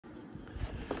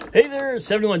Hey there,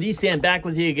 71D Stan back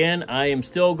with you again. I am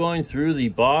still going through the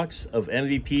box of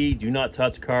MVP Do Not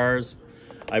Touch cars.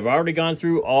 I've already gone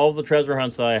through all the treasure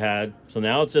hunts that I had, so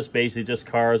now it's just basically just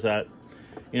cars that,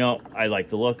 you know, I like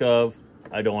the look of.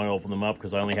 I don't want to open them up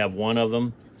because I only have one of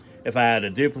them. If I had a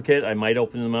duplicate, I might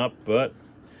open them up, but,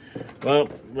 well,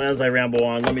 as I ramble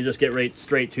on, let me just get right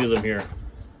straight to them here.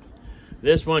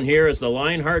 This one here is the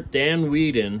Lionheart Dan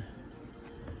Whedon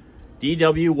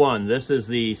DW1. This is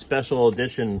the special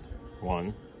edition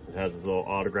one. It has this little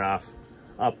autograph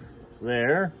up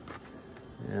there.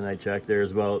 And I checked,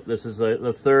 there's about, this is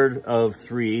the third of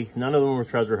three. None of them were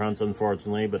treasure hunts,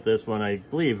 unfortunately, but this one I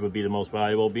believe would be the most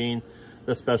valuable, being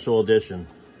the special edition.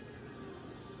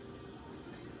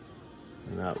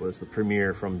 And that was the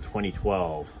premiere from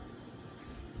 2012.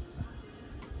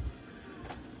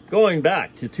 Going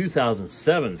back to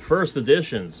 2007, first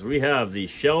editions, we have the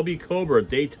Shelby Cobra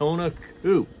Daytona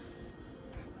Coupe.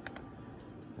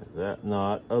 Is that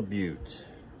not a beaut?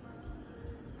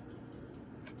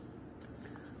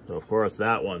 So, of course,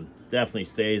 that one definitely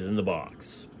stays in the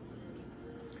box.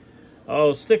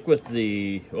 I'll stick with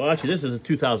the, well, actually, this is a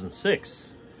 2006.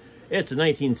 It's a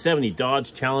 1970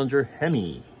 Dodge Challenger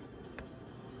Hemi.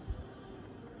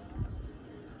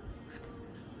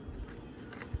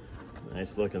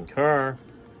 Nice looking car.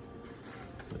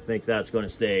 I think that's going to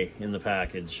stay in the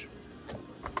package.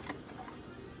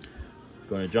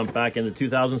 Going to jump back into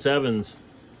 2007s.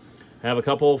 Have a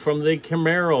couple from the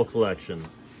Camaro collection.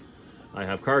 I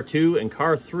have car 2 and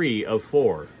car 3 of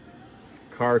 4.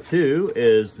 Car 2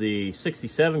 is the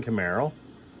 67 Camaro.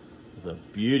 With a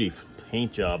beauty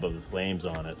paint job of the flames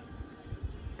on it.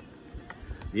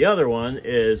 The other one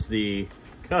is the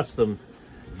custom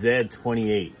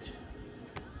Z28.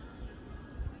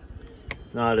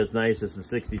 Not as nice as the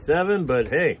 67, but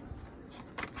hey,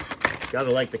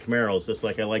 gotta like the Camaros just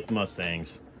like I like the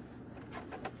Mustangs.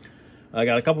 I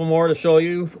got a couple more to show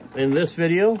you in this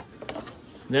video.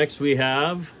 Next we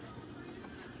have,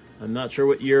 I'm not sure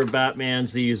what year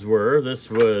Batmans these were. This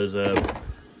was a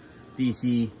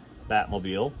DC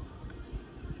Batmobile.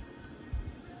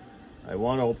 I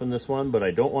want to open this one, but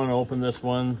I don't want to open this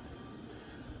one.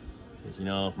 Because, you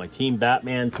know, my Team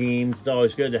Batman teams, it's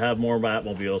always good to have more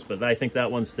Batmobiles, but I think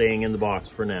that one's staying in the box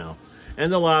for now.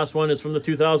 And the last one is from the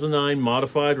 2009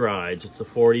 Modified Rides. It's a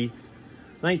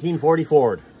 1940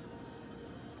 Ford.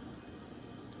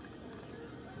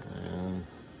 And,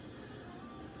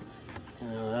 you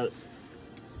know, that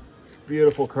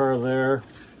beautiful car there.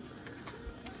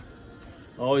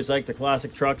 Always like the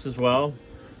classic trucks as well.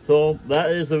 So that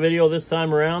is the video this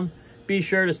time around. Be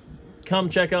sure to come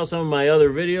check out some of my other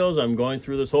videos. I'm going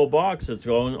through this whole box. It's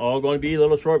all going to be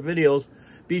little short videos.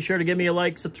 Be sure to give me a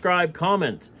like, subscribe,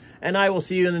 comment, and I will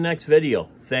see you in the next video.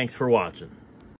 Thanks for watching.